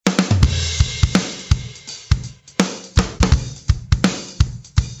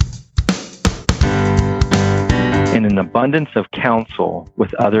an abundance of counsel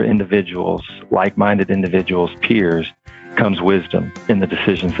with other individuals, like-minded individuals, peers, comes wisdom in the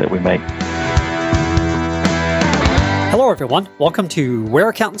decisions that we make. Hello, everyone. Welcome to Where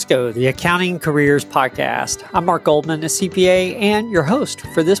Accountants Go, the Accounting Careers Podcast. I'm Mark Goldman, a CPA and your host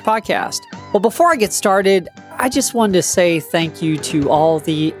for this podcast. Well, before I get started, I just wanted to say thank you to all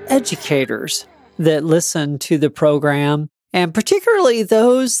the educators that listen to the program, and particularly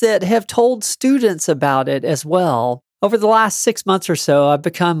those that have told students about it as well. Over the last 6 months or so, I've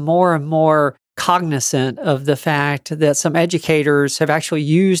become more and more cognizant of the fact that some educators have actually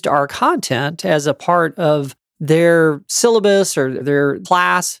used our content as a part of their syllabus or their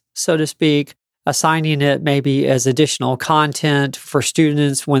class, so to speak, assigning it maybe as additional content for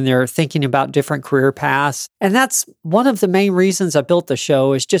students when they're thinking about different career paths. And that's one of the main reasons I built the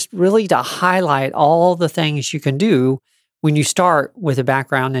show, is just really to highlight all the things you can do when you start with a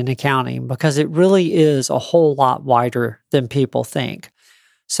background in accounting, because it really is a whole lot wider than people think.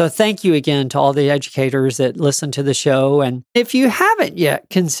 So thank you again to all the educators that listen to the show. And if you haven't yet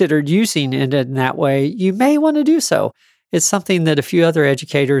considered using it in that way, you may want to do so. It's something that a few other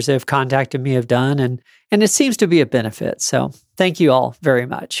educators that have contacted me have done, and it seems to be a benefit. So thank you all very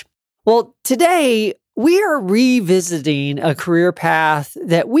much. Well, today we are revisiting a career path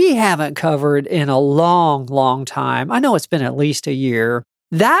that we haven't covered in a long, long time. I know it's been at least a year.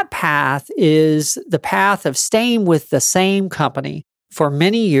 That path is the path of staying with the same company for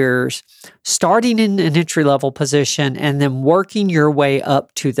many years, starting in an entry-level position and then working your way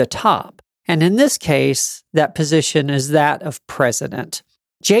up to the top. And in this case, that position is that of president.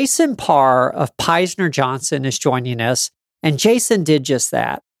 Jason Parr of Peisner Johnson is joining us, and Jason did just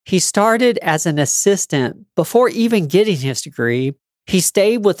that. He started as an assistant before even getting his degree. He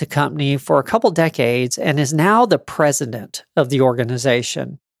stayed with the company for a couple decades and is now the president of the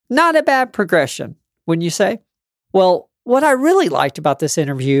organization. Not a bad progression, wouldn't you say? Well, what I really liked about this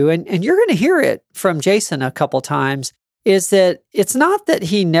interview, and you're going to hear it from Jason a couple times, is that it's not that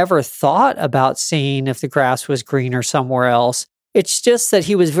he never thought about seeing if the grass was greener somewhere else. It's just that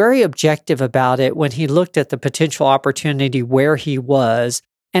he was very objective about it when he looked at the potential opportunity where he was.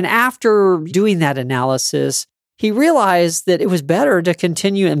 And after doing that analysis, he realized that it was better to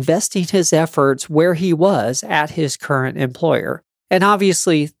continue investing his efforts where he was at his current employer. And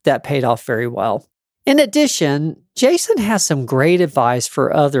obviously, that paid off very well. In addition, Jason has some great advice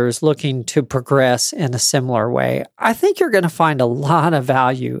for others looking to progress in a similar way. I think you're going to find a lot of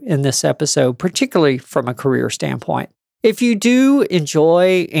value in this episode, particularly from a career standpoint. If you do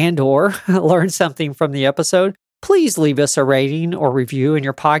enjoy and/or learn something from the episode, please leave us a rating or review in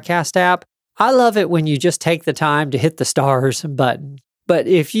your podcast app. I love it when you just take the time to hit the stars button. But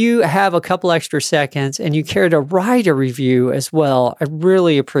if you have a couple extra seconds and you care to write a review as well, I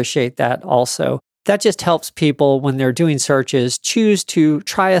really appreciate that also. That just helps people when they're doing searches choose to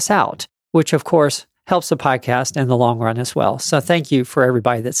try us out, which of course helps the podcast in the long run as well. So thank you for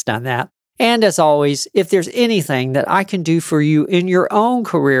everybody that's done that. And as always, if there's anything that I can do for you in your own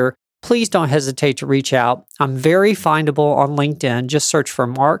career, please don't hesitate to reach out. I'm very findable on LinkedIn. Just search for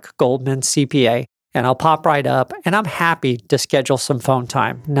Mark Goldman CPA and I'll pop right up, and I'm happy to schedule some phone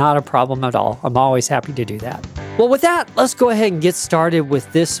time. Not a problem at all. I'm always happy to do that. Well, with that, let's go ahead and get started with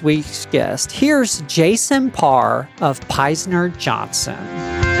this week's guest. Here's Jason Parr of Peisner Johnson.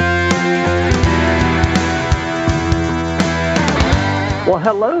 Well,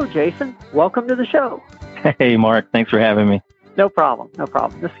 hello, Jason. Welcome to the show. Hey, Mark. Thanks for having me. No problem. No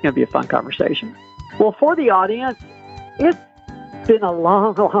problem. This is going to be a fun conversation. Well, for the audience, it's been a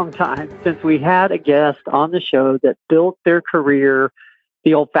long, long time since we had a guest on the show that built their career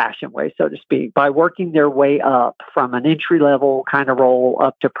the old-fashioned way, so to speak, by working their way up from an entry-level kind of role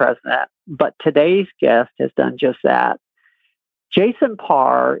up to president. But today's guest has done just that. Jason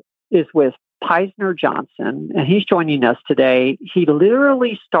Parr is with Peisner Johnson, and he's joining us today. He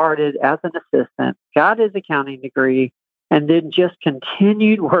literally started as an assistant, got his accounting degree, and then just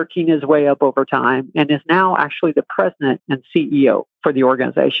continued working his way up over time, and is now actually the president and CEO for the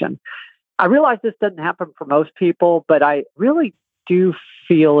organization. I realize this doesn't happen for most people, but I really do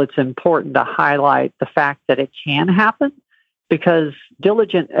feel it's important to highlight the fact that it can happen, because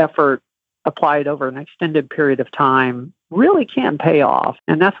diligent effort applied over an extended period of time really can pay off.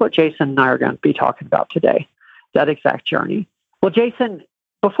 And that's what Jason and I are going to be talking about today, that exact journey. Well, Jason,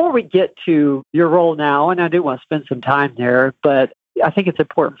 before we get to your role now, and I do want to spend some time there, but I think it's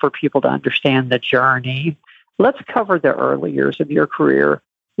important for people to understand the journey. Let's cover the early years of your career.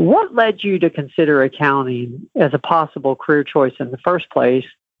 What led you to consider accounting as a possible career choice in the first place?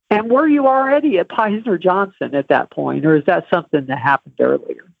 And were you already at Peisner Johnson at that point, or is that something that happened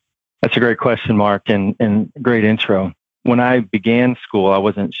earlier? That's a great question, Mark, and great intro. When I began school, I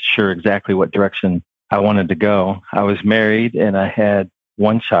wasn't sure exactly what direction I wanted to go. I was married and I had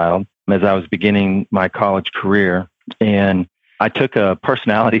one child as I was beginning my college career. And I took a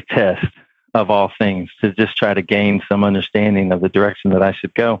personality test of all things to just try to gain some understanding of the direction that I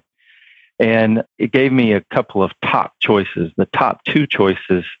should go. And it gave me a couple of top choices. The top two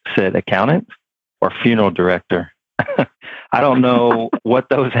choices said accountant or funeral director. I don't know what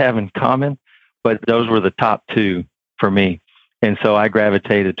those have in common, but those were the top two for me. And so I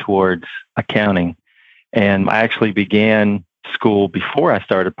gravitated towards accounting. And I actually began school before I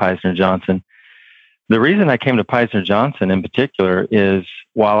started Peisner Johnson. The reason I came to Peisner Johnson in particular is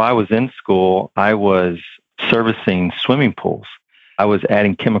while I was in school, I was servicing swimming pools. I was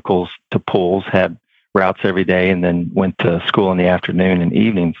adding chemicals to pools, had routes every day, and then went to school in the afternoon and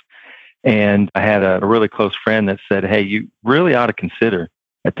evenings. And I had a really close friend that said, hey, you really ought to consider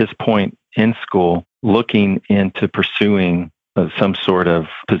at this point in school looking into pursuing some sort of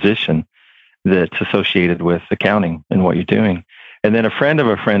position that's associated with accounting and what you're doing. And then a friend of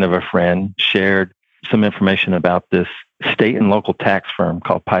a friend of a friend shared some information about this state and local tax firm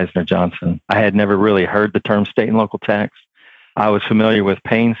called Peisner Johnson. I had never really heard the term state and local tax. I was familiar with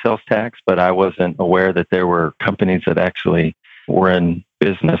paying sales tax, but I wasn't aware that there were companies that actually were in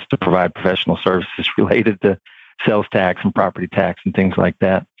business to provide professional services related to sales tax and property tax and things like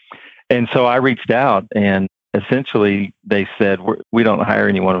that. And so I reached out and essentially they said, we don't hire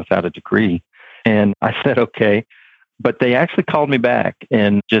anyone without a degree. And I said, okay. But they actually called me back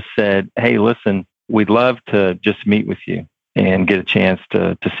and just said, hey, listen, we'd love to just meet with you and get a chance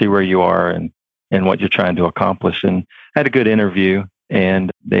to see where you are and what you're trying to accomplish. And I had a good interview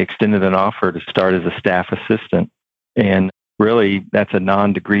and they extended an offer to start as a staff assistant. And really, that's a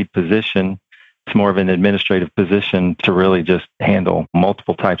non-degree position. It's more of an administrative position to really just handle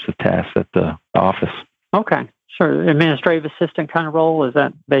multiple types of tasks at the office. Okay. Sure. Administrative assistant kind of role, is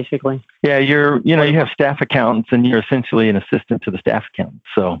that basically? Yeah, you have staff accountants and you're essentially an assistant to the staff accountant.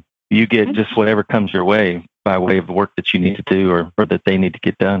 So you get just whatever comes your way by way of the work that you need to do or that they need to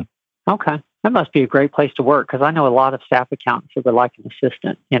get done. Okay. That must be a great place to work because I know a lot of staff accountants that would like an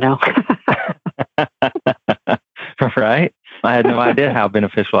assistant, Right? I had no idea how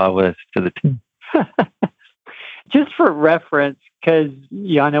beneficial I was to the team. Just for reference, because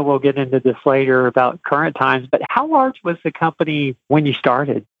I know we'll get into this later about current times, but how large was the company when you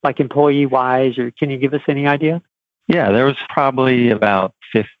started, like employee-wise, or can you give us any idea? Yeah, there was probably about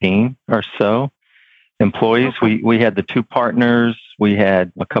 15 or so employees. Okay. We had the two partners, we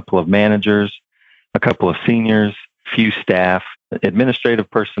had a couple of managers, a couple of seniors, few staff, administrative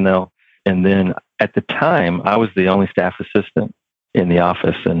personnel, and then at the time, I was the only staff assistant in the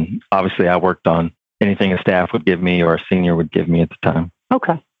office, and obviously I worked on anything a staff would give me or a senior would give me at the time.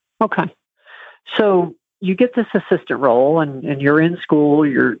 Okay. So you get this assistant role and you're in school,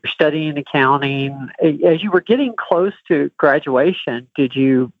 you're studying accounting. As you were getting close to graduation, did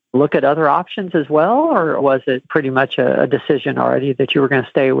you look at other options as well, or was it pretty much a decision already that you were going to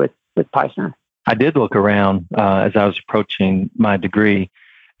stay with Peisner? I did look around as I was approaching my degree.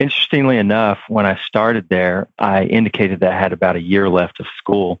 Interestingly enough, when I started there, I indicated that I had about a year left of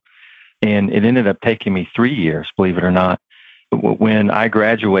school, and it ended up taking me 3 years, believe it or not. When I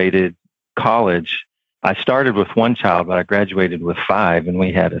graduated college, I started with one child, but I graduated with 5, and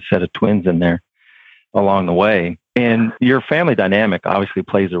we had a set of twins in there along the way. And your family dynamic obviously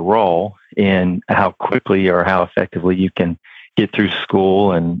plays a role in how quickly or how effectively you can get through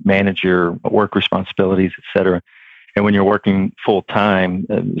school and manage your work responsibilities, et cetera. And when you're working full time,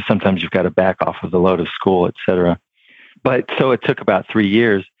 sometimes you've got to back off of the load of school, et cetera. But so it took about 3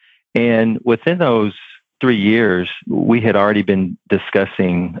 years. And within those 3 years, we had already been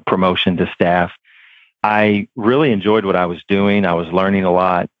discussing promotion to staff. I really enjoyed what I was doing. I was learning a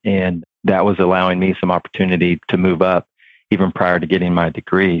lot, and that was allowing me some opportunity to move up even prior to getting my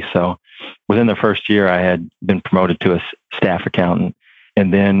degree. So within the first year, I had been promoted to a staff accountant.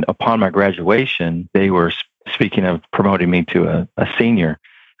 And then upon my graduation, they were speaking of promoting me to a senior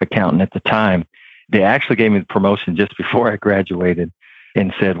accountant at the time. They actually gave me the promotion just before I graduated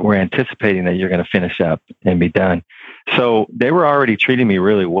and said, we're anticipating that you're going to finish up and be done. So they were already treating me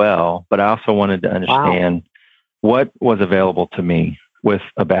really well, but I also wanted to understand what was available to me with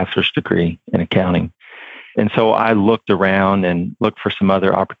a bachelor's degree in accounting. And so I looked around and looked for some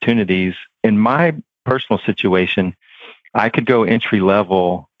other opportunities. In my personal situation, I could go entry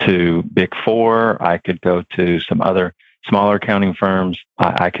level to Big Four. I could go to some other smaller accounting firms.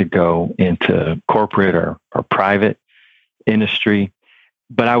 I could go into corporate or private industry,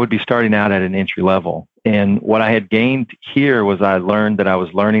 but I would be starting out at an entry level. And what I had gained here was I learned that I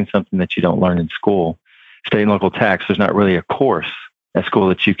was learning something that you don't learn in school. State and local tax, there's not really a course at school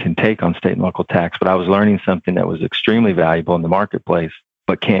that you can take on state and local tax, but I was learning something that was extremely valuable in the marketplace,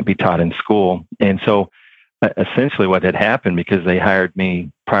 but can't be taught in school. And so essentially what had happened, because they hired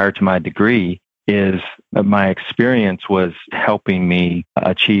me prior to my degree, is my experience was helping me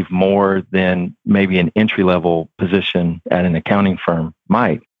achieve more than maybe an entry-level position at an accounting firm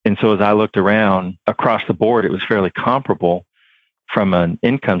might. And so as I looked around across the board, it was fairly comparable from an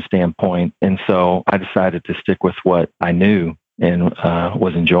income standpoint. And so I decided to stick with what I knew and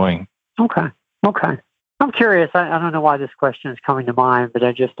was enjoying. Okay. I'm curious. I don't know why this question is coming to mind, but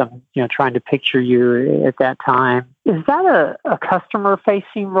I'm trying to picture you at that time. Is that a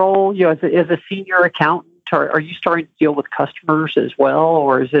customer-facing role? As a senior accountant, are you starting to deal with customers as well,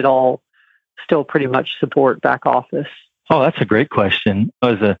 or is it all still pretty much support back office? Oh, that's a great question.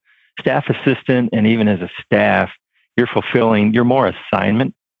 As a staff assistant and even as a staff, you're more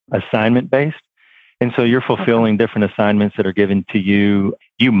assignment-based. And so you're fulfilling different assignments that are given to you.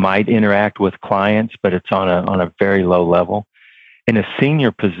 You might interact with clients, but it's on a very low level. In a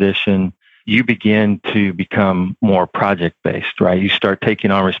senior position, you begin to become more project-based, right? You start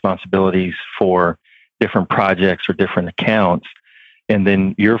taking on responsibilities for different projects or different accounts, and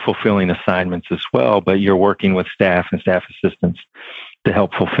then you're fulfilling assignments as well, but you're working with staff and staff assistants to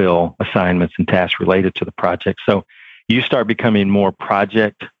help fulfill assignments and tasks related to the project. So you start becoming more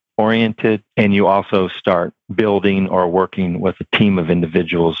project-oriented, and you also start building or working with a team of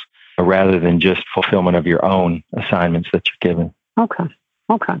individuals rather than just fulfillment of your own assignments that you're given. Okay.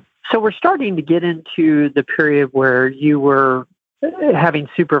 So we're starting to get into the period where you were having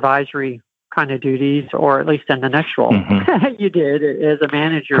supervisory kind of duties, or at least in the next role you did as a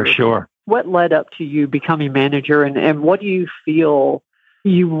manager. For sure. What led up to you becoming manager, and what do you feel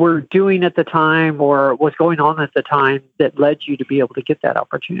you were doing at the time or was going on at the time that led you to be able to get that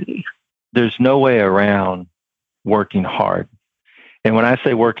opportunity? There's no way around working hard. And when I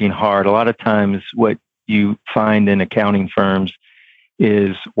say working hard, a lot of times what you find in accounting firms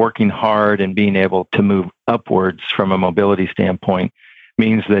is working hard and being able to move upwards from a mobility standpoint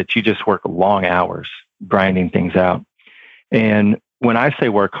means that you just work long hours grinding things out. And when I say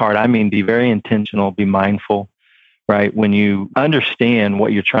work hard, I mean be very intentional, be mindful, right? When you understand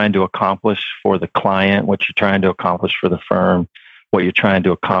what you're trying to accomplish for the client, what you're trying to accomplish for the firm, what you're trying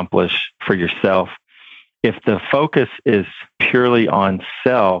to accomplish for yourself, if the focus is purely on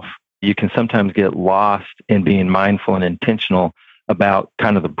self, you can sometimes get lost in being mindful and intentional about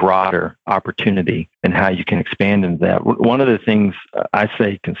kind of the broader opportunity and how you can expand into that. One of the things I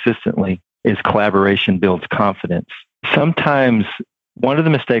say consistently is collaboration builds confidence. Sometimes one of the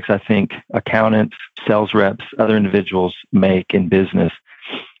mistakes I think accountants, sales reps, other individuals make in business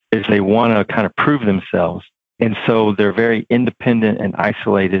is they want to kind of prove themselves. And so they're very independent and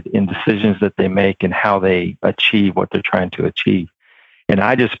isolated in decisions that they make and how they achieve what they're trying to achieve. And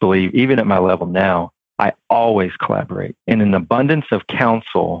I just believe, even at my level now, I always collaborate. In an abundance of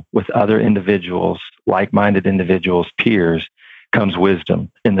counsel with other individuals, like-minded individuals, peers, comes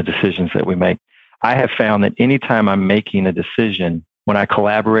wisdom in the decisions that we make. I have found that anytime I'm making a decision, when I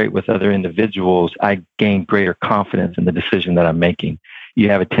collaborate with other individuals, I gain greater confidence in the decision that I'm making. You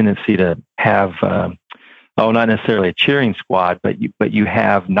have a tendency to have, not necessarily a cheering squad, but you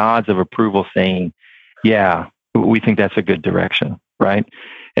have nods of approval saying, yeah, we think that's a good direction, right?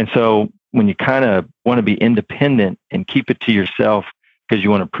 And so when you kind of want to be independent and keep it to yourself because you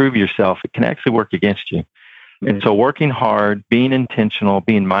want to prove yourself, it can actually work against you. And so working hard, being intentional,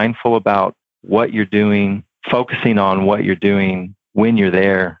 being mindful about what you're doing, focusing on what you're doing when you're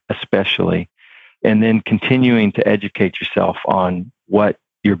there, especially, and then continuing to educate yourself on what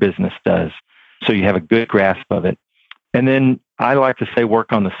your business does so you have a good grasp of it. And then I like to say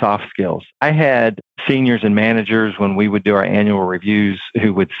work on the soft skills. I had seniors and managers when we would do our annual reviews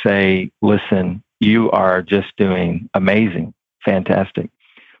who would say, listen, you are just doing amazing, fantastic.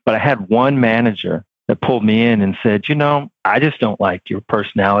 But I had one manager that pulled me in and said, I just don't like your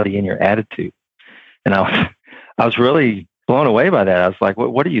personality and your attitude. And I was really blown away by that. I was like,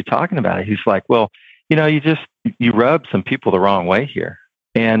 what are you talking about? He's like, well, you rubbed some people the wrong way here.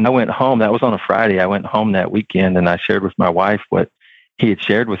 And I went home. That was on a Friday. I went home that weekend and I shared with my wife what he had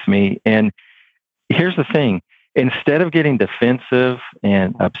shared with me. And here's the thing. Instead of getting defensive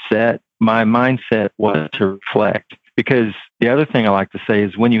and upset, my mindset was to reflect. Because the other thing I like to say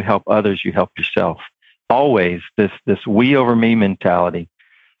is when you help others, you help yourself. Always this we over me mentality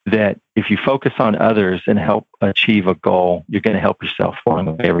that if you focus on others and help achieve a goal, you're going to help yourself along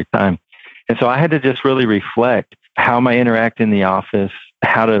the way every time. And so I had to just really reflect, how am I interact in the office?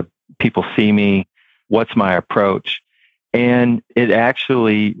 How do people see me? what's my approach? And it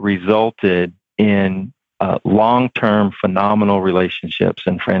actually resulted in long-term phenomenal relationships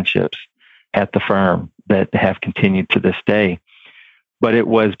and friendships at the firm that have continued to this day. But it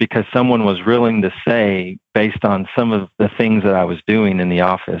was because someone was willing to say, based on some of the things that I was doing in the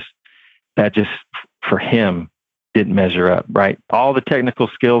office, that just for him didn't measure up, right? All the technical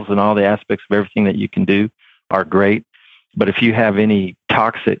skills and all the aspects of everything that you can do are great. But if you have any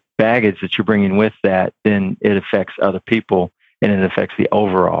toxic baggage that you're bringing with that, then it affects other people and it affects the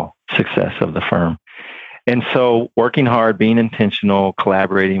overall success of the firm. And so working hard, being intentional,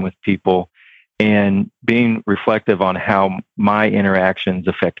 collaborating with people, and being reflective on how my interactions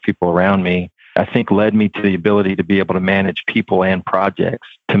affect people around me, I think led me to the ability to be able to manage people and projects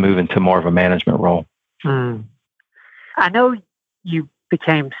to move into more of a management role. I know you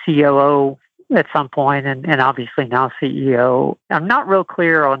became COO at some point and obviously now CEO. I'm not real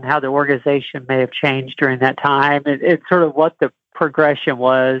clear on how the organization may have changed during that time. It's sort of what the progression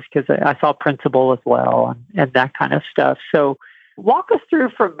was, because I saw principal as well and that kind of stuff. So walk us through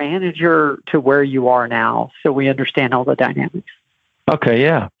from manager to where you are now so we understand all the dynamics. Okay,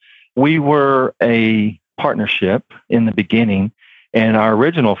 yeah. We were a partnership in the beginning, and our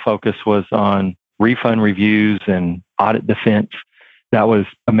original focus was on refund reviews and audit defense. That was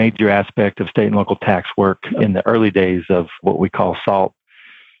a major aspect of state and local tax work in the early days of what we call SALT.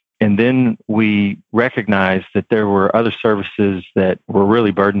 And then we recognized that there were other services that were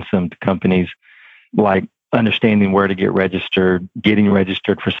really burdensome to companies, like understanding where to get registered, getting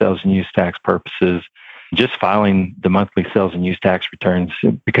registered for sales and use tax purposes, just filing the monthly sales and use tax returns,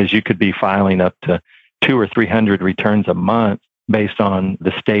 because you could be filing up to 200 or 300 returns a month based on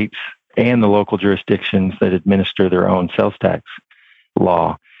the states and the local jurisdictions that administer their own sales tax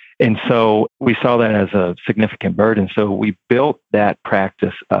law. And so we saw that as a significant burden. So we built that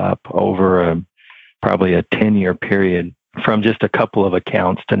practice up over probably a 10-year period, from just a couple of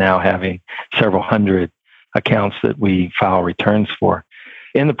accounts to now having several hundred accounts that we file returns for.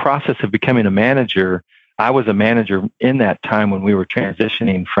 In the process of becoming a manager, I was a manager in that time when we were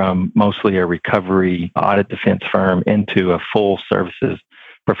transitioning from mostly a recovery audit defense firm into a full services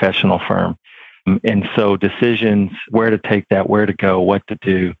professional firm. And so decisions, where to take that, where to go, what to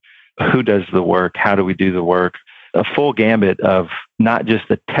do, who does the work, how do we do the work, a full gambit of not just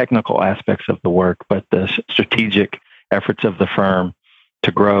the technical aspects of the work, but the strategic efforts of the firm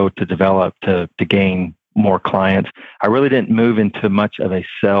to grow, to develop, to gain more clients. I really didn't move into much of a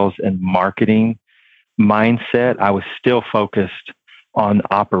sales and marketing mindset. I was still focused on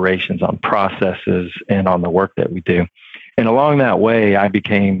operations, on processes, and on the work that we do. And along that way, I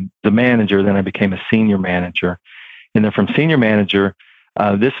became the manager, then I became a senior manager. And then from senior manager,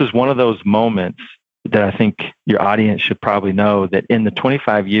 this is one of those moments that I think your audience should probably know, that in the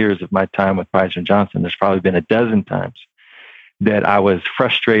 25 years of my time with Peisner & Johnson, there's probably been a dozen times that I was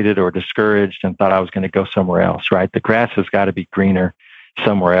frustrated or discouraged and thought I was going to go somewhere else, right? The grass has got to be greener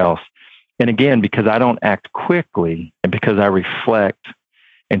somewhere else. And again, because I don't act quickly and because I reflect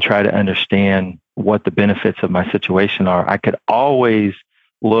and try to understand what the benefits of my situation are, I could always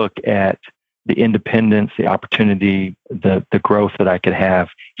look at the independence, the opportunity, the growth that I could have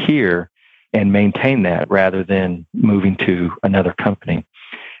here and maintain that rather than moving to another company.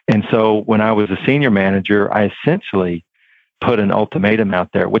 And so when I was a senior manager, I essentially put an ultimatum out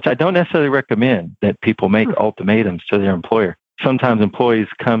there, which I don't necessarily recommend that people make ultimatums to their employer. Sometimes employees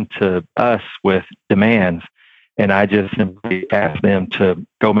come to us with demands, and I just simply ask them to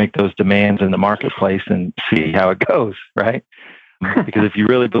go make those demands in the marketplace and see how it goes, right? Because if you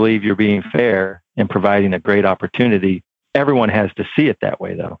really believe you're being fair and providing a great opportunity, everyone has to see it that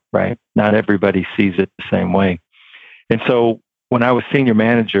way, though, right? Not everybody sees it the same way. And so when I was senior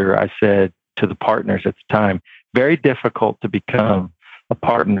manager, I said to the partners at the time, very difficult to become a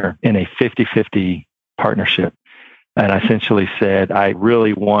partner in a 50-50 partnership. And I essentially said, I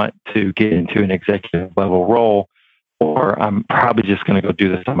really want to get into an executive level role, or I'm probably just going to go do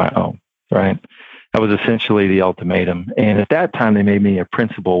this on my own, right? That was essentially the ultimatum. And at that time, they made me a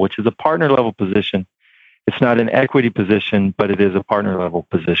principal, which is a partner level position. It's not an equity position, but it is a partner level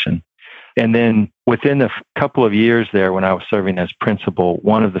position. And then within a couple of years there, when I was serving as principal,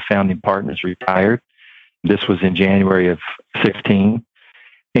 one of the founding partners retired. This was in January of 2016.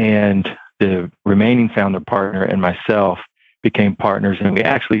 And the remaining founder partner and myself became partners, and we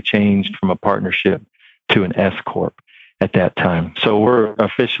actually changed from a partnership to an S Corp at that time. So we're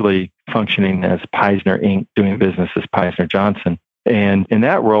officially functioning as Peisner Inc., doing business as Peisner Johnson. And in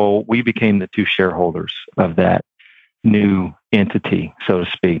that role, we became the two shareholders of that new entity, so to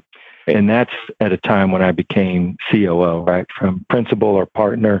speak. And that's at a time when I became COO, right? From principal or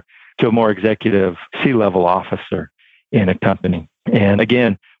partner to a more executive C-level officer in a company. And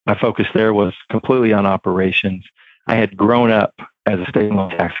again, my focus there was completely on operations. I had grown up as a state and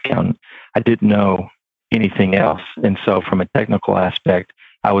local tax accountant. I didn't know anything else. And so from a technical aspect,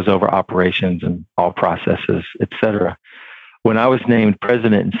 I was over operations and all processes, et cetera. When I was named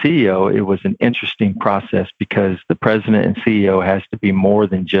president and CEO, it was an interesting process because the president and CEO has to be more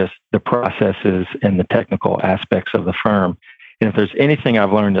than just the processes and the technical aspects of the firm. And if there's anything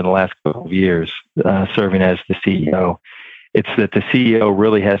I've learned in the last couple of years serving as the CEO, it's that the CEO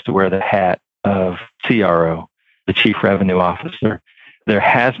really has to wear the hat of CRO, the Chief Revenue Officer. There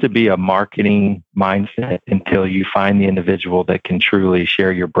has to be a marketing mindset until you find the individual that can truly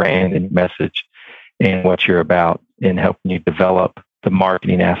share your brand and message and what you're about in helping you develop the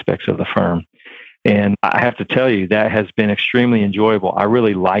marketing aspects of the firm. And I have to tell you, that has been extremely enjoyable. I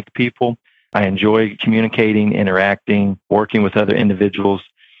really like people. I enjoy communicating, interacting, working with other individuals.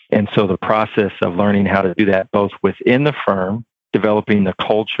 And so the process of learning how to do that both within the firm, developing the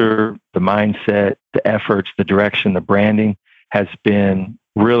culture, the mindset, the efforts, the direction, the branding has been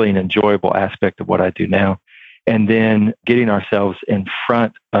really an enjoyable aspect of what I do now. And then getting ourselves in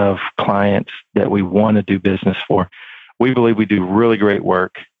front of clients that we want to do business for. We believe we do really great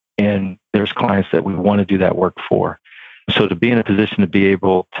work, and there's clients that we want to do that work for. So to be in a position to be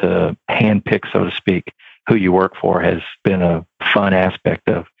able to handpick, so to speak, who you work for has been a fun aspect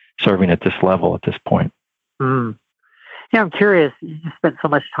of serving at this level at this point. Yeah, I'm curious. You spent so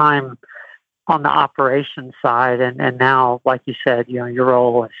much time on the operations side, and now, like you said, your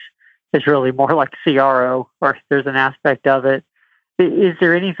role is really more like CRO, or there's an aspect of it. Is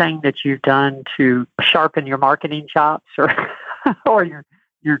there anything that you've done to sharpen your marketing chops or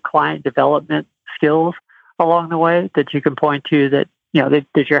your client development skills along the way that you can point to that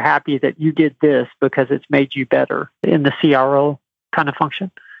you're happy that you did this because it's made you better in the CRO kind of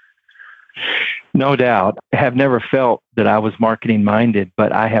function? No doubt. I have never felt that I was marketing minded,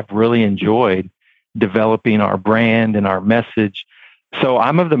 but I have really enjoyed developing our brand and our message. So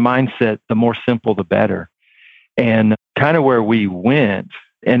I'm of the mindset, the more simple, the better. And kind of where we went,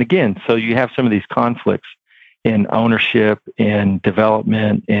 and again, so you have some of these conflicts in ownership, in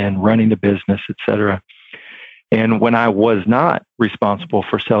development, in running the business, et cetera. And when I was not responsible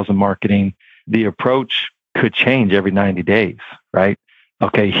for sales and marketing, the approach could change every 90 days, right?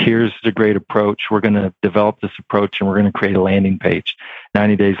 Okay, here's the great approach. We're going to develop this approach and we're going to create a landing page.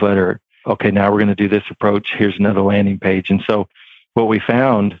 90 days later, okay, now we're going to do this approach. Here's another landing page. And so what we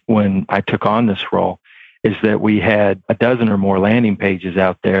found when I took on this role is that we had a dozen or more landing pages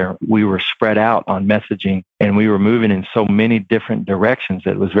out there. We were spread out on messaging and we were moving in so many different directions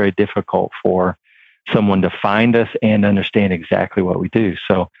that it was very difficult for someone to find us and understand exactly what we do.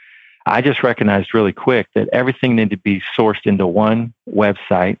 So I just recognized really quick that everything needed to be sourced into one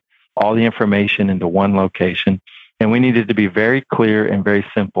website, all the information into one location, and we needed to be very clear and very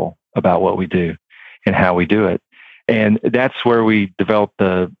simple about what we do and how we do it. And that's where we developed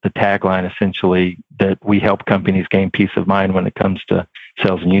the tagline, essentially, that we help companies gain peace of mind when it comes to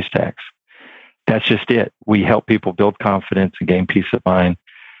sales and use tax. That's just it. We help people build confidence and gain peace of mind.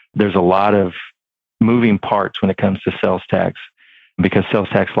 There's a lot of moving parts when it comes to sales tax because sales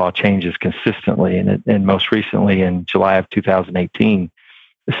tax law changes consistently. And most recently in July of 2018,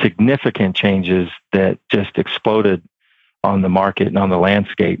 significant changes that just exploded on the market and on the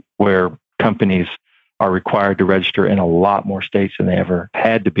landscape where companies are required to register in a lot more states than they ever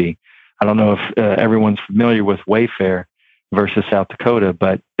had to be. I don't know if everyone's familiar with Wayfair versus South Dakota,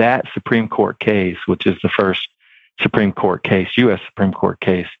 but that Supreme Court case, which is the first Supreme Court case, U.S. Supreme Court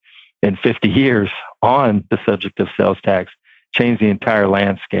case in 50 years on the subject of sales tax, changed the entire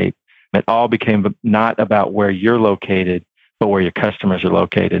landscape. It all became not about where you're located, but where your customers are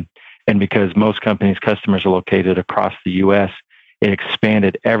located. And because most companies' customers are located across the U.S., it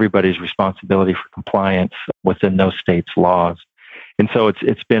expanded everybody's responsibility for compliance within those states' laws. And so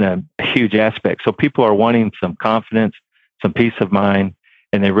it's been a huge aspect. So people are wanting some confidence, some peace of mind,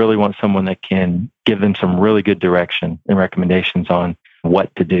 and they really want someone that can give them some really good direction and recommendations on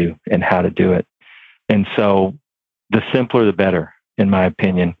what to do and how to do it. And so the simpler, the better, in my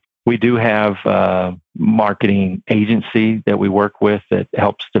opinion. We do have a marketing agency that we work with that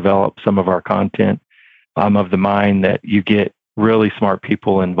helps develop some of our content. I'm of the mind that you get really smart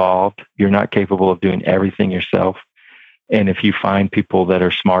people involved. You're not capable of doing everything yourself. And if you find people that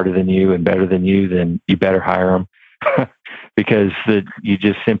are smarter than you and better than you, then you better hire them because you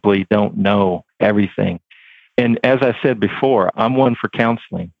just simply don't know everything. And as I said before, I'm one for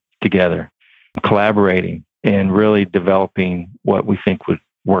counseling together, collaborating, and really developing what we think would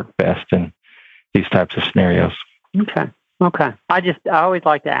work best in these types of scenarios. Okay. Okay. I always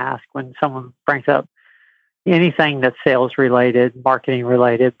like to ask when someone brings up anything that's sales related, marketing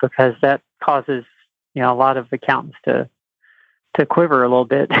related, because that causes, a lot of accountants to quiver a little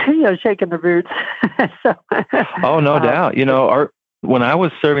bit, shaking their boots. So, Oh, no doubt. When I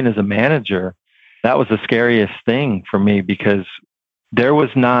was serving as a manager, that was the scariest thing for me because there was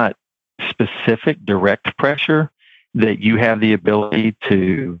not specific direct pressure that you have the ability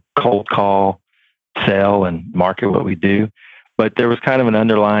to cold call, sell, and market what we do. But there was kind of an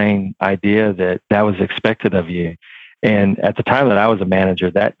underlying idea that was expected of you. And at the time that I was a manager,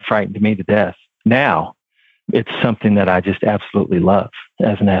 that frightened me to death. Now, it's something that I just absolutely love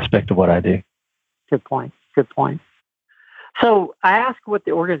as an aspect of what I do. Good point. Good point. So I asked what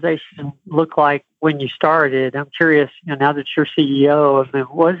the organization looked like when you started. I'm curious, now that you're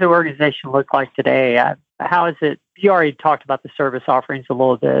CEO, what does the organization look like today? How is it? You already talked about the service offerings a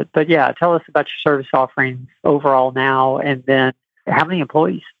little bit, but yeah, tell us about your service offerings overall now, and then how many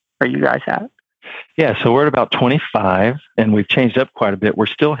employees are you guys at? Yeah, so we're at about 25, and we've changed up quite a bit. We're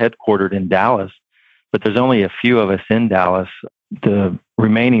still headquartered in Dallas, but there's only a few of us in Dallas. The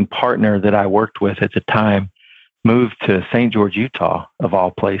remaining partner that I worked with at the time moved to St. George, Utah, of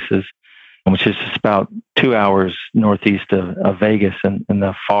all places, which is just about 2 hours northeast of Vegas in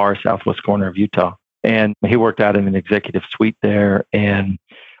the far southwest corner of Utah. And he worked out in an executive suite there. And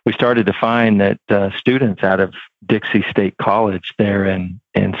we started to find that students out of Dixie State College there in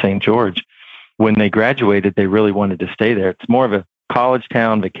St. George, when they graduated, they really wanted to stay there. It's more of a college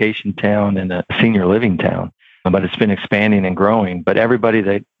town, vacation town, and a senior living town, but it's been expanding and growing. But everybody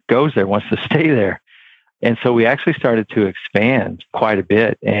that goes there wants to stay there. And so we actually started to expand quite a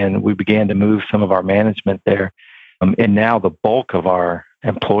bit, and we began to move some of our management there. And now the bulk of our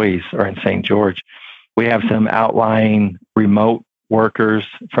employees are in St. George. We have some outlying remote workers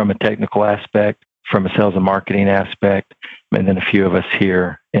from a technical aspect, from a sales and marketing aspect, and then a few of us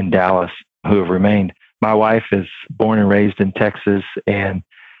here in Dallas who have remained. My wife is born and raised in Texas, and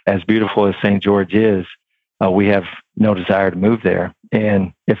as beautiful as St. George is, we have no desire to move there.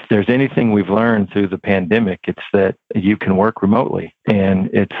 And if there's anything we've learned through the pandemic, it's that you can work remotely, and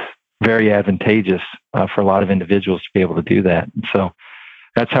it's very advantageous for a lot of individuals to be able to do that. And so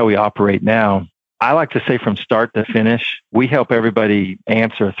that's how we operate now. I like to say from start to finish, we help everybody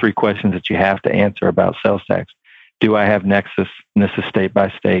answer 3 questions that you have to answer about sales tax. Do I have Nexus? And this is state by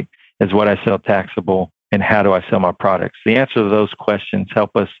state. Is what I sell taxable? And how do I sell my products? The answer to those questions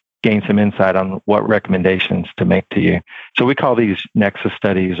help us gain some insight on what recommendations to make to you. So we call these Nexus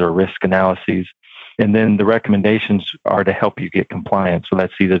studies or risk analyses. And then the recommendations are to help you get compliant. So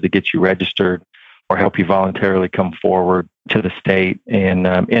that's either to get you registered or help you voluntarily come forward to the state and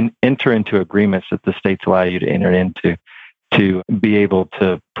enter into agreements that the states allow you to enter into to be able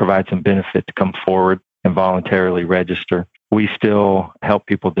to provide some benefit to come forward and voluntarily register. We still help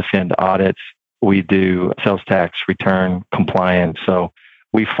people defend audits. We do sales tax return compliance. So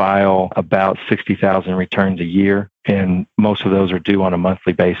we file about 60,000 returns a year, and most of those are due on a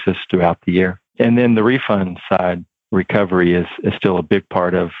monthly basis throughout the year. And then the refund side, recovery is still a big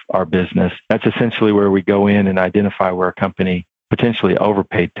part of our business. That's essentially where we go in and identify where a company potentially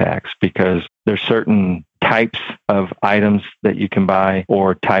overpaid tax, because there's certain types of items that you can buy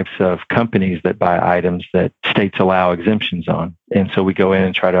or types of companies that buy items that states allow exemptions on. And so we go in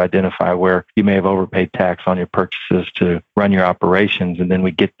and try to identify where you may have overpaid tax on your purchases to run your operations, and then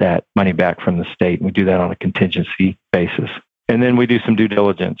we get that money back from the state. And we do that on a contingency basis. And then we do some due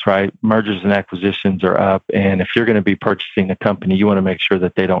diligence, right? Mergers and acquisitions are up. And if you're going to be purchasing a company, you want to make sure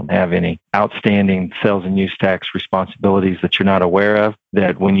that they don't have any outstanding sales and use tax responsibilities that you're not aware of,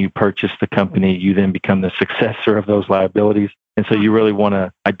 that when you purchase the company, you then become the successor of those liabilities. And so you really want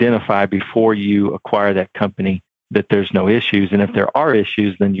to identify before you acquire that company that there's no issues. And if there are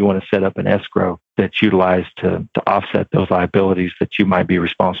issues, then you want to set up an escrow that's utilized to offset those liabilities that you might be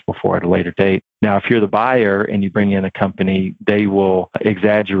responsible for at a later date. Now, if you're the buyer and you bring in a company, they will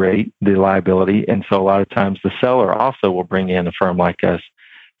exaggerate the liability. And so a lot of times the seller also will bring in a firm like us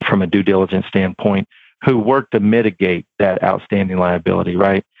from a due diligence standpoint who work to mitigate that outstanding liability,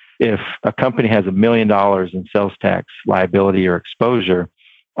 right? If a company has $1 million in sales tax liability or exposure,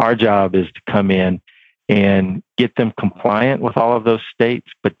 our job is to come in and get them compliant with all of those states,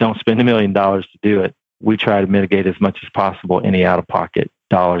 but don't spend $1 million to do it. We try to mitigate as much as possible any out-of-pocket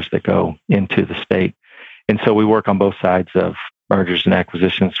dollars that go into the state. And so we work on both sides of mergers and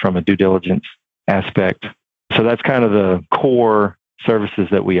acquisitions from a due diligence aspect. So that's kind of the core services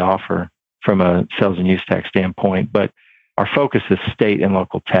that we offer from a sales and use tax standpoint. But our focus is state and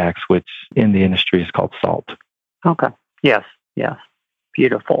local tax, which in the industry is called SALT. Okay. Yes.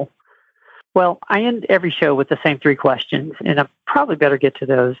 Beautiful. Well, I end every show with the same three questions, and I probably better get to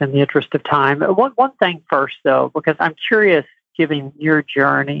those in the interest of time. One thing first, though, because I'm curious, given your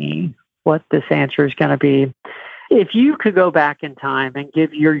journey, what this answer is going to be. If you could go back in time and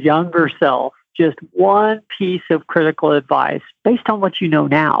give your younger self just one piece of critical advice based on what you know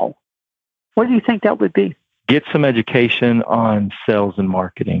now, what do you think that would be? Get some education on sales and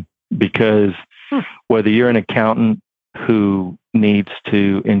marketing, because whether you're an accountant who needs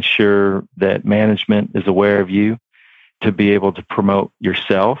to ensure that management is aware of you, to be able to promote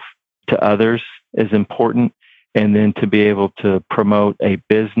yourself to others is important, and then to be able to promote a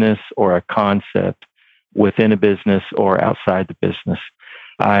business or a concept within a business or outside the business.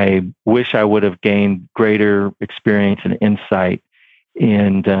 I wish I would have gained greater experience and insight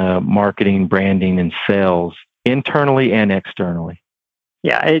in marketing, branding, and sales, internally and externally.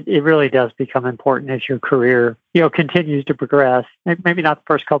 Yeah, it really does become important as your career, continues to progress. Maybe not the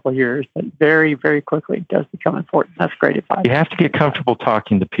first couple of years, but very, very quickly it does become important. That's great advice. You have to get comfortable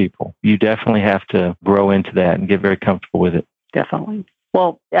talking to people. You definitely have to grow into that and get very comfortable with it. Definitely.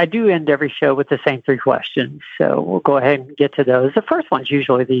 Well, I do end every show with the same three questions, so we'll go ahead and get to those. The first one's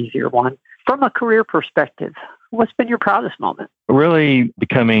usually the easier one. From a career perspective, what's been your proudest moment? Really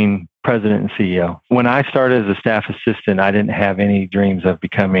becoming president and CEO. When I started as a staff assistant, I didn't have any dreams of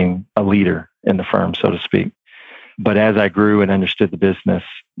becoming a leader in the firm, so to speak. But as I grew and understood the business,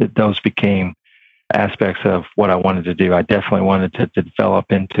 those became aspects of what I wanted to do. I definitely wanted to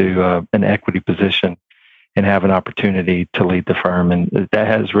develop into an equity position and have an opportunity to lead the firm. And that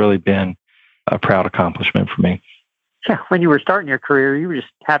has really been a proud accomplishment for me. Yeah, when you were starting your career, you were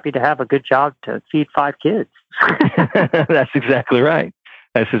just happy to have a good job to feed 5 kids. That's exactly right.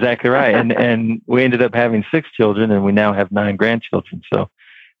 That's exactly right. And we ended up having 6 children, and we now have 9 grandchildren. So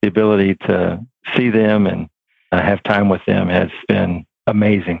the ability to see them and have time with them has been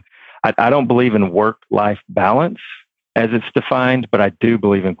amazing. I don't believe in work-life balance as it's defined, but I do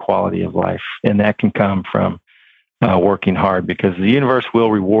believe in quality of life. And that can come from working hard, because the universe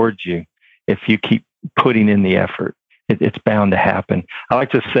will reward you if you keep putting in the effort. It's bound to happen. I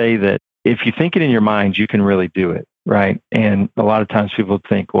like to say that if you think it in your mind, you can really do it, right? And a lot of times people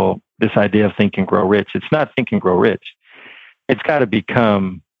think, well, this idea of think and grow rich, it's not think and grow rich. It's got to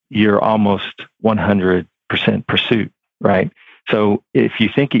become your almost 100% pursuit, right? So if you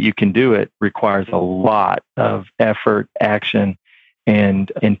think that you can do it, requires a lot of effort, action,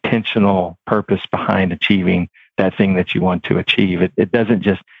 and intentional purpose behind achieving that thing that you want to achieve. It doesn't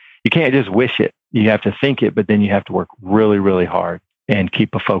just, you can't just wish it. You have to think it, but then you have to work really, really hard and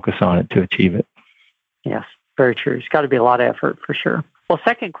keep a focus on it to achieve it. Yes, very true. It's got to be a lot of effort for sure. Well,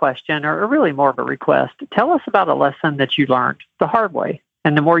 second question, or really more of a request, tell us about a lesson that you learned the hard way.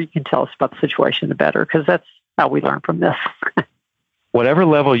 And the more you can tell us about the situation, the better, because that's how we learn from this. Whatever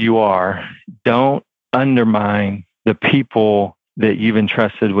level you are, don't undermine the people that you've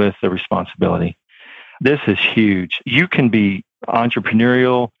entrusted with the responsibility. This is huge. You can be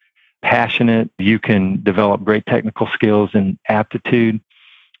entrepreneurial, passionate. You can develop great technical skills and aptitude.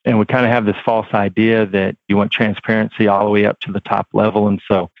 And we kind of have this false idea that you want transparency all the way up to the top level. And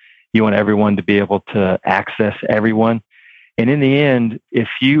so you want everyone to be able to access everyone. And in the end, if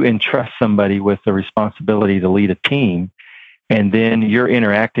you entrust somebody with the responsibility to lead a team, and then you're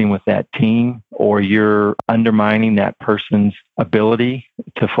interacting with that team, or you're undermining that person's ability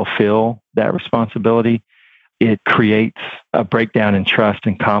to fulfill that responsibility, it creates a breakdown in trust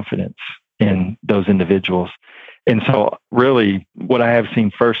and confidence in those individuals. And so really what I have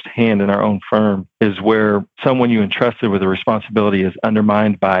seen firsthand in our own firm is where someone you entrusted with a responsibility is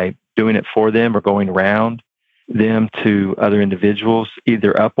undermined by doing it for them or going around them to other individuals,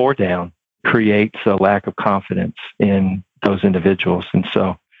 either up or down, creates a lack of confidence in those individuals. And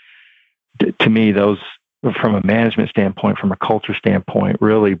so to me, those, from a management standpoint, from a culture standpoint,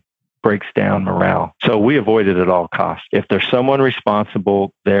 really breaks down morale. So we avoid it at all costs. If there's someone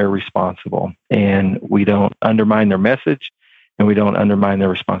responsible, they're responsible. And we don't undermine their message, and we don't undermine their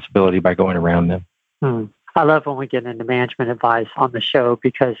responsibility by going around them. I love when we get into management advice on the show,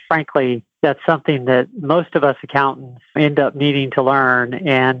 because frankly, that's something that most of us accountants end up needing to learn,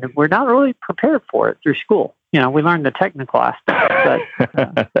 and we're not really prepared for it through school. We learn the technical aspects,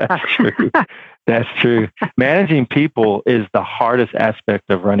 but that's true. That's true. Managing people is the hardest aspect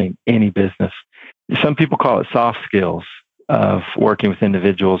of running any business. Some people call it soft skills of working with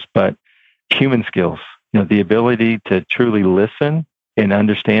individuals, but human skills, the ability to truly listen and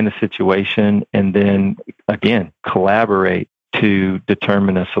understand the situation, and then again, collaborate to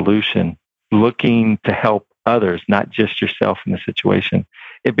determine a solution, looking to help others, not just yourself in the situation.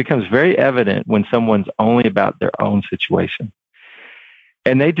 It becomes very evident when someone's only about their own situation.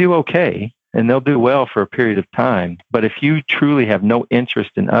 And they do okay, and they'll do well for a period of time. But if you truly have no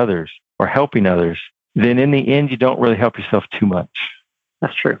interest in others or helping others, then in the end, you don't really help yourself too much.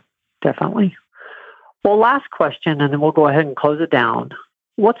 That's true. Definitely. Well, last question, and then we'll go ahead and close it down.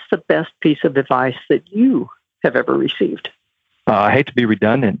 What's the best piece of advice that you have ever received? I hate to be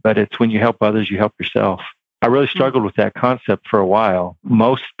redundant, but it's when you help others, you help yourself. I really struggled with that concept for a while.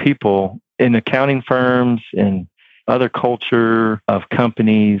 Most people in accounting firms and other culture of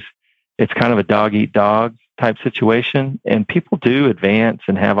companies, it's kind of a dog-eat-dog type situation. And people do advance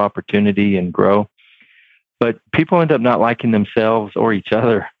and have opportunity and grow. But people end up not liking themselves or each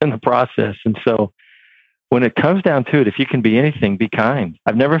other in the process. And so when it comes down to it, if you can be anything, be kind.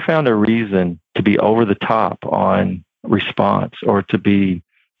 I've never found a reason to be over the top on response or to be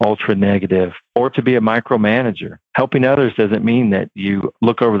ultra negative or to be a micromanager. Helping others doesn't mean that you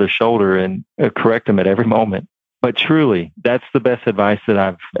look over their shoulder and correct them at every moment. But truly, that's the best advice that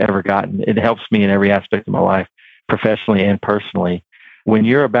I've ever gotten. It helps me in every aspect of my life, professionally and personally. When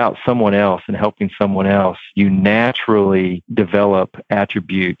you're about someone else and helping someone else, you naturally develop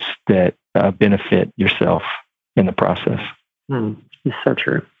attributes that benefit yourself in the process. It's so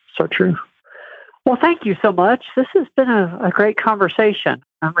true. So true. Well, thank you so much. This has been a great conversation.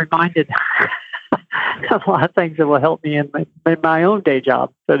 I'm reminded of a lot of things that will help me in my own day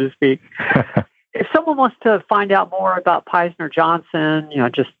job, so to speak. If someone wants to find out more about Peisner-Johnson,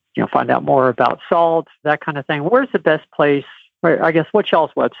 find out more about salt, that kind of thing, where's the best place? I guess, what's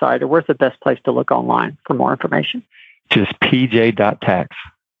y'all's website, or where's the best place to look online for more information? Just pj.tax.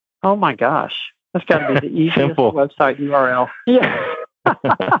 Oh my gosh. That's got to be the easiest Simple website URL.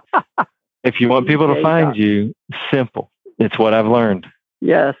 Yeah. If you want people to find you, simple. It's what I've learned.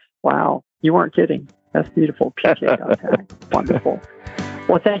 Yes. Wow. You weren't kidding. That's beautiful. pj.tax. Wonderful.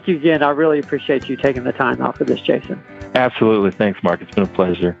 Well, thank you again. I really appreciate you taking the time out for this, Jason. Absolutely. Thanks, Mark. It's been a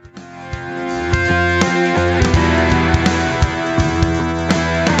pleasure.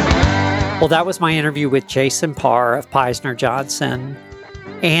 Well, that was my interview with Jason Parr of Peisner-Johnson.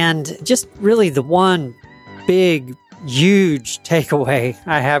 And just really the one big, huge takeaway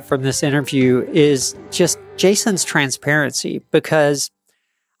I have from this interview is just Jason's transparency, because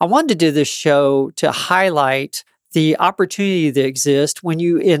I wanted to do this show to highlight the opportunity that exists when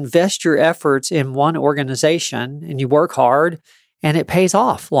you invest your efforts in one organization and you work hard and it pays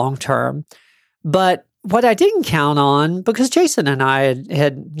off long term. But what I didn't count on, because Jason and I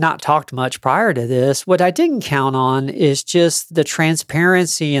had not talked much prior to this, what I didn't count on is just the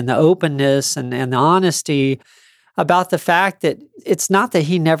transparency and the openness and the honesty about the fact that it's not that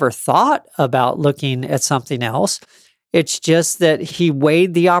he never thought about looking at something else. It's just that he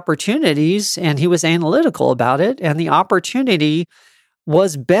weighed the opportunities and he was analytical about it. And the opportunity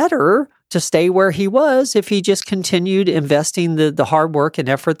was better to stay where he was if he just continued investing the hard work and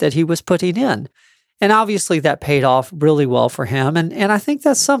effort that he was putting in. And obviously that paid off really well for him. And I think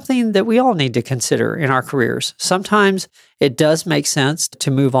that's something that we all need to consider in our careers. Sometimes it does make sense to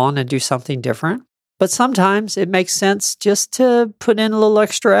move on and do something different. But sometimes it makes sense just to put in a little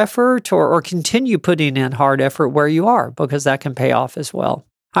extra effort or continue putting in hard effort where you are, because that can pay off as well.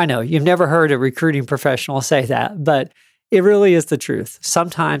 I know you've never heard a recruiting professional say that, but it really is the truth.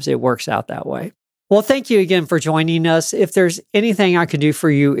 Sometimes it works out that way. Well, thank you again for joining us. If there's anything I can do for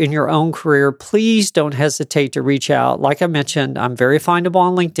you in your own career, please don't hesitate to reach out. Like I mentioned, I'm very findable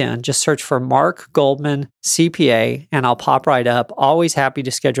on LinkedIn. Just search for Mark Goldman, CPA, and I'll pop right up. Always happy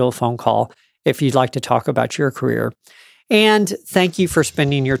to schedule a phone call if you'd like to talk about your career. And thank you for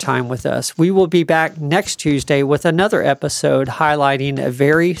spending your time with us. We will be back next Tuesday with another episode highlighting a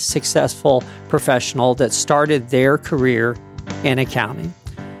very successful professional that started their career in accounting.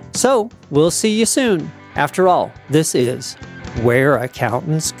 So we'll see you soon. After all, this is Where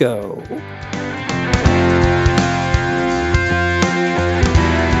Accountants Go.